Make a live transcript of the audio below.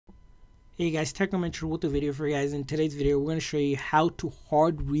Hey guys, Technomentary with a video for you guys. In today's video, we're going to show you how to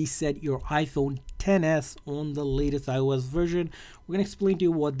hard reset your iPhone XS on the latest iOS version. We're going to explain to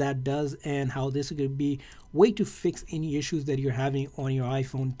you what that does and how this could be a way to fix any issues that you're having on your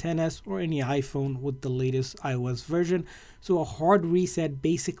iPhone XS or any iPhone with the latest iOS version. So a hard reset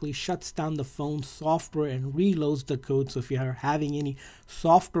basically shuts down the phone software and reloads the code. So if you're having any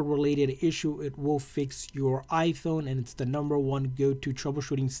software related issue, it will fix your iPhone, and it's the #1 go-to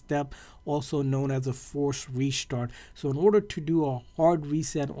troubleshooting step, also known as a forced restart. So in order to do a hard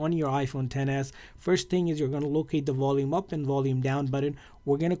reset on your iPhone XS, first thing is you're going to locate the volume up and volume down button.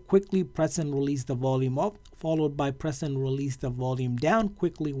 We're going to quickly press and release the volume up, followed by press and release the volume down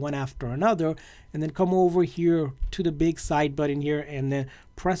quickly, one after another, and then come over here to the big side button here and then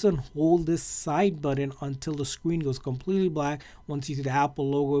press and hold this side button until the screen goes completely black. Once you see the Apple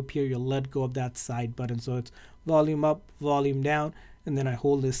logo appear, you'll let go of that side button. So it's volume up, volume down, and then I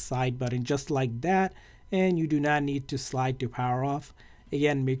hold this side button just like that, and you do not need to slide to power off.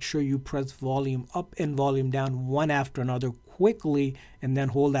 Again, make sure you press volume up and volume down one after another quickly, and then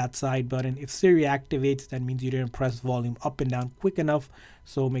hold that side button. If Siri activates, that means you didn't press volume up and down quick enough,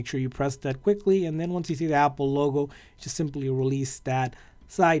 so make sure you press that quickly. And then once you see the Apple logo, just simply release that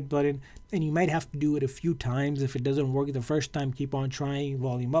side button. And you might have to do it a few times. If it doesn't work the first time, keep on trying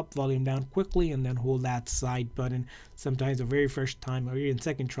volume up, volume down quickly, and then hold that side button. Sometimes the very first time or even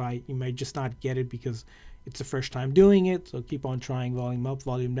second try, you might just not get it because it's the first time doing it. So keep on trying volume up,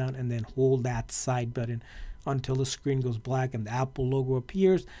 volume down, and then hold that side button until the screen goes black and the Apple logo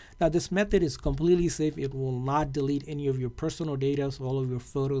appears. Now this method is completely safe. It will not delete any of your personal data, so all of your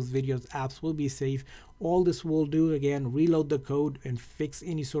photos, videos, apps will be safe. All this will do, again, reload the code and fix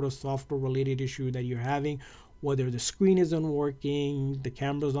any sort of software related issue that you're having, whether the screen isn't working, the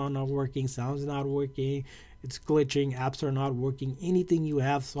camera's not working, sound's not working, it's glitching, apps are not working, anything you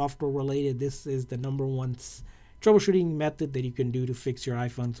have software related. This is the #1 troubleshooting method that you can do to fix your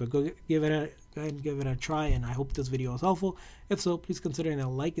iPhone. So go ahead and give it a try, and I hope this video was helpful. If so, please consider hitting that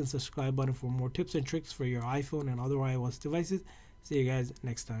like and subscribe button for more tips and tricks for your iPhone and other iOS devices. See you guys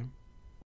next time.